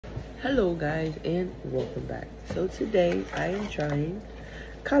Hello guys and welcome back. So today I am trying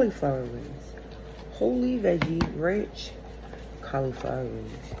cauliflower wings. Wholly veggie ranch cauliflower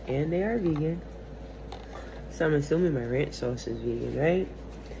wings. And they are vegan. So I'm assuming my ranch sauce is vegan, right?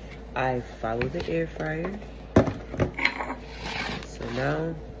 I follow the air fryer. So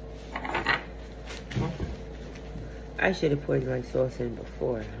now I should have poured my sauce in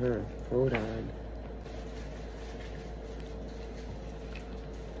before, huh? Hold on.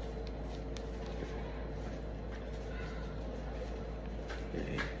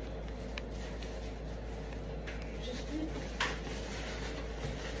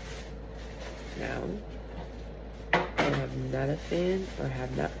 Now, I am not a fan or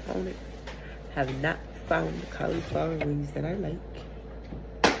have not found cauliflower wings that I like.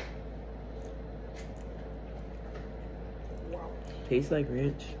 Tastes like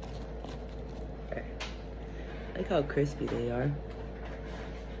ranch. Okay. Like how crispy they are.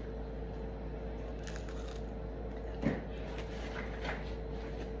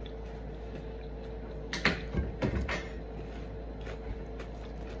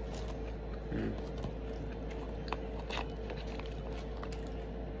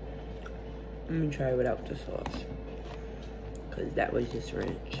 Let me try it without the sauce, because that was just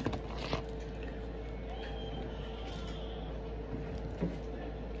ranch.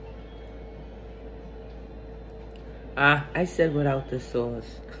 I said without the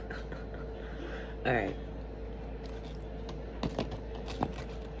sauce. Alright.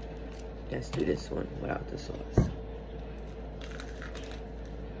 Let's do this one without the sauce.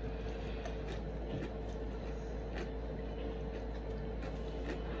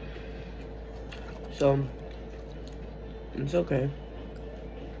 So, it's okay.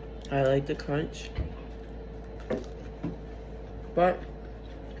 I like the crunch. But,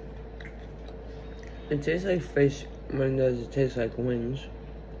 it tastes like fish when does it taste like wings.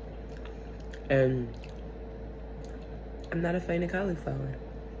 And, I'm not a fan of cauliflower.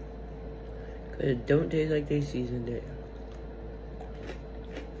 Because it don't taste like they seasoned it.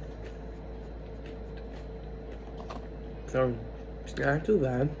 So, it's not too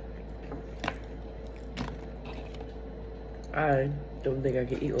bad. I don't think I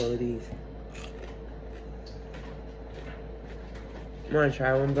can eat all of these. Wanna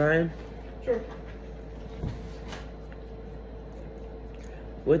try one, Brian? Sure.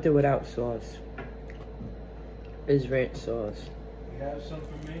 With or without sauce? It's ranch sauce. You have some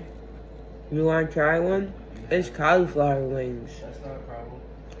for me? You wanna try one? Yeah. It's cauliflower wings. That's not a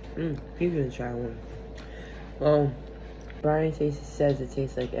problem. You can try one. Well, Brian says it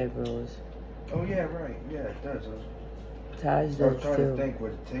tastes like egg rolls. Oh yeah, right. Yeah, it does. Taj I'm does trying too. to think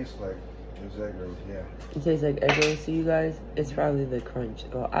what it tastes like. It's egg rolls, yeah. It tastes like egg rolls to you guys? It's probably the crunch.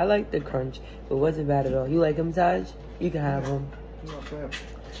 Well, I like the crunch. It wasn't bad at all. You like them, Taj? You can have them. Not bad.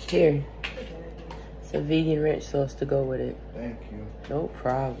 Here. Some vegan ranch sauce to go with it. Thank you. No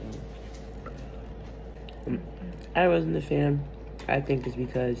problem. I wasn't a fan. I think it's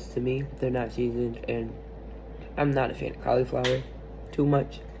because, to me, they're not seasoned, and I'm not a fan of cauliflower too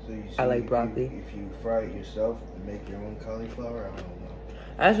much. So you see, I like broccoli. If you fry it yourself and make your own cauliflower, I don't know.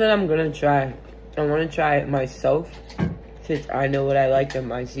 That's what I'm gonna try. I wanna try it myself, since I know what I like in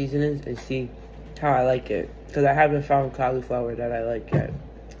my seasonings, and see how I like it. Because I haven't found cauliflower that I like yet.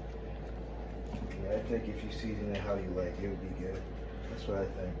 Yeah, I think if you season it how you like, it would be good. That's what I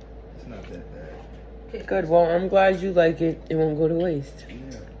think. It's not that bad. Okay, good. Well, I'm glad you like it. It won't go to waste.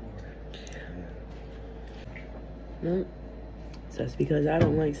 Yeah. Nope. Just because I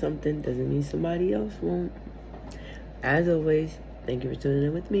don't like something doesn't mean somebody else won't. As always, thank you for tuning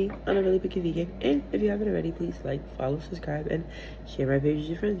in with me on A Really Picky Vegan. And if you haven't already, please like, follow, subscribe, and share my page with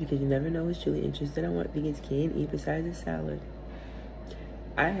your friends, because you never know who's truly interested in what vegans can eat besides a salad.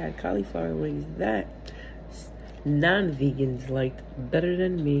 I had cauliflower wings that non-vegans liked better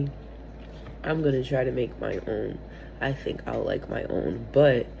than me. I'm gonna try to make my own. I think I'll like my own,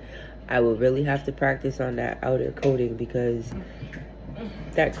 but I will really have to practice on that outer coating, because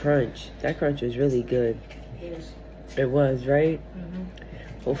that crunch was really good. It was, right?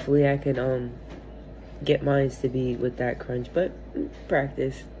 Hopefully I can get mine to be with that crunch, but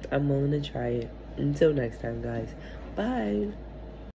practice. I'm willing to try it. Until next time, guys. Bye.